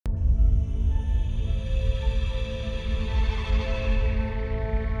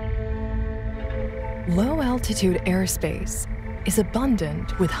Low-altitude airspace is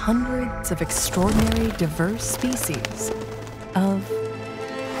abundant with hundreds of extraordinary diverse species of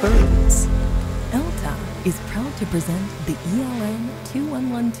birds. ELTA is proud to present the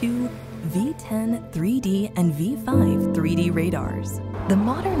ELM-2112 V10 3D and V5 3D radars. The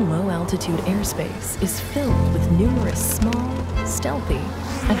modern low-altitude airspace is filled with numerous small, stealthy,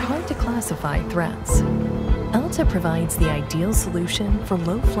 and hard-to-classify threats. ELTA provides the ideal solution for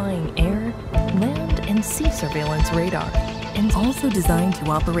low-flying air, land, and sea surveillance radar, and also designed to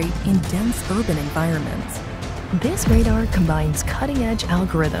operate in dense urban environments. This radar combines cutting-edge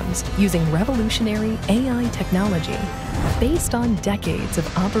algorithms using revolutionary AI technology based on decades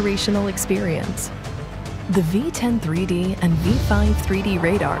of operational experience. The V10 3D and V5 3D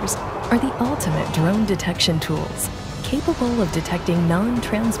radars are the ultimate drone detection tools, capable of detecting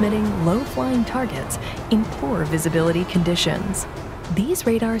non-transmitting, low-flying targets in poor visibility conditions. These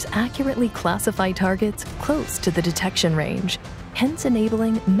radars accurately classify targets close to the detection range, hence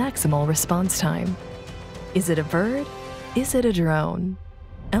enabling maximal response time. Is it a bird? Is it a drone?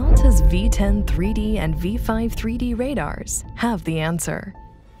 ELTA's V10 3D and V5 3D radars have the answer.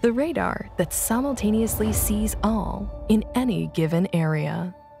 The radar that simultaneously sees all in any given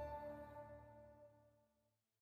area.